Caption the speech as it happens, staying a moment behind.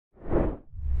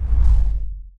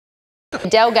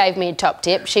Adele gave me a top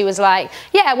tip. She was like,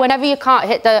 yeah, whenever you can't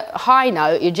hit the high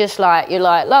note, you're like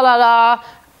la la la.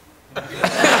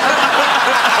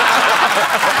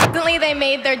 Recently, they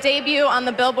made their debut on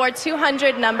the Billboard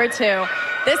 200 #2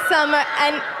 this summer,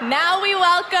 and now we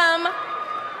welcome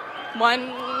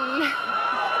one.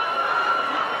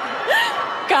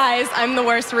 Guys, I'm the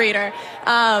worst reader.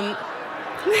 And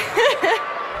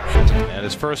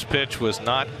his first pitch was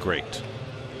not great.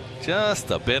 Just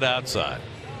a bit outside.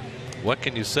 What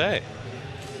can you say?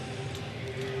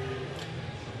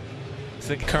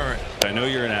 Think current. I know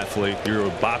you're an athlete. You're a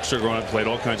boxer growing up, played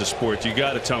all kinds of sports. You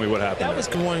got to tell me what happened. That was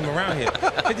wanting him around here.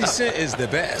 50 Cent is the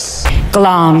best.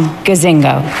 Glom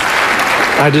Gazingo.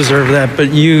 I deserve that,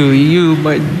 but you,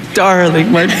 my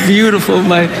darling, my beautiful,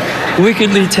 my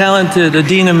wickedly talented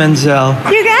Idina Menzel.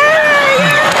 You got it!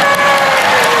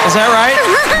 Is that right?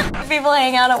 People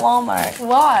hang out at Walmart.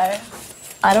 Why?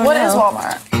 I don't know. What is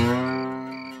Walmart?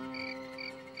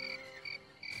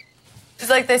 It's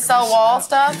like they sell wall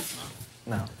stuff?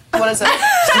 No. What is it?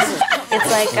 It's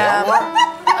like,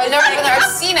 I've never been there.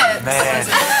 I've seen it.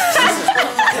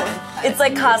 it's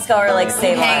like Costco or like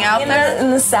Save On. Hang out there?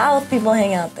 In the South, people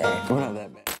hang out there. We're not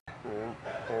that bad.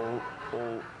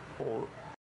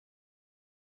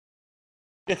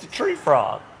 It's a tree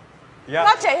frog. Yeah.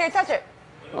 Touch it. Here, touch it.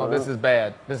 Oh, this is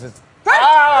bad. This is...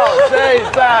 Oh,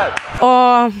 Jesus!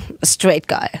 Or a straight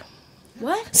guy.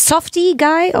 What? Softy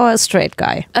guy or a straight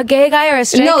guy? A gay guy or a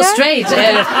straight guy? No, straight.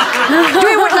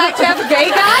 We would like to have a gay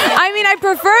guy? I mean, I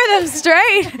prefer them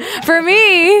straight for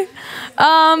me.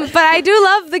 But I do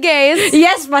love the gays.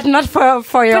 Yes, but not for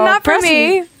your But not for person.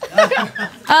 me.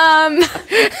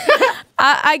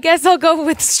 I guess I'll go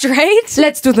with straight.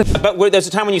 Let's do the... But there's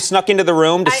a time when you snuck into the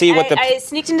room to see what the... I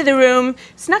sneaked into the room.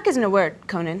 Snuck isn't a word,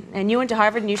 Conan. And you went to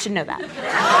Harvard and you should know that.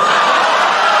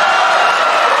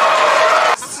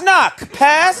 Snuck!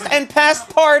 Past and past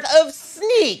part of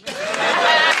sneak.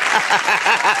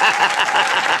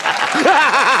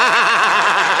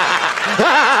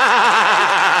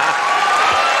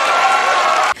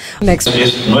 Next.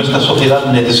 Nuestra sociedad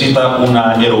necesita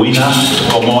una heroína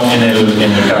como en el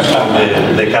caso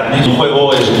de Katniss. Un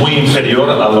juego es muy inferior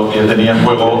a lo que tenía en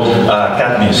juego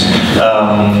Katniss.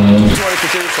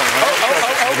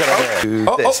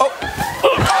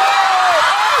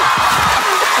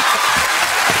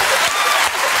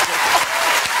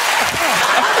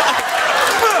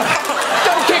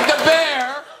 Don't kick the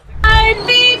bear!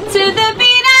 Heartbeat to the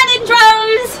beat of the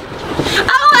drums.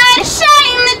 Oh, what a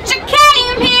shame that you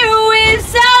came here with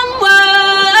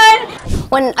someone.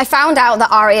 When I found out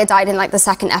that Arya died in like the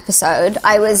second episode,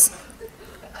 I was...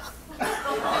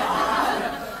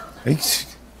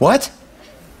 What?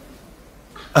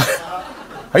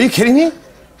 Are you kidding me?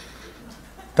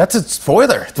 That's a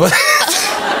spoiler.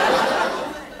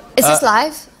 Is this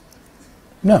live?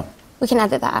 No. We can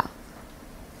edit that out.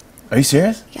 Are you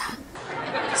serious? Yeah.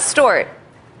 Stort.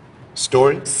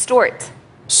 Story? Stort.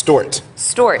 Stort.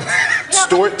 Stort.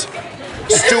 Stort.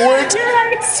 Stewart.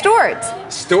 Stort.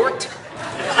 Stort.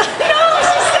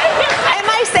 Am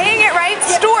I saying it right?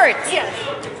 Stort.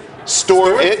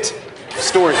 Store it.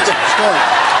 Stort. Stort.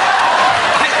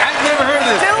 I've never heard of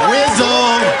this.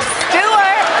 Whizzle.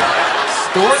 Stewart.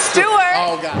 Stort. Stewart.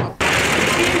 Oh, God.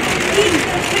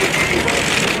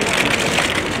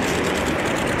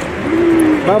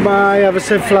 Bye-bye. Have a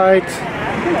safe flight.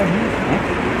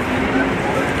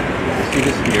 See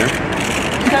this here?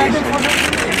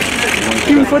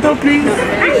 Une photo, please.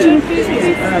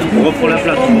 On reprend la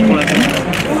place.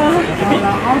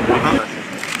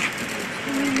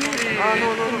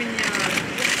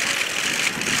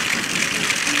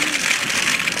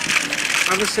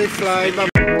 Have a safe flight.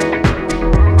 Bye.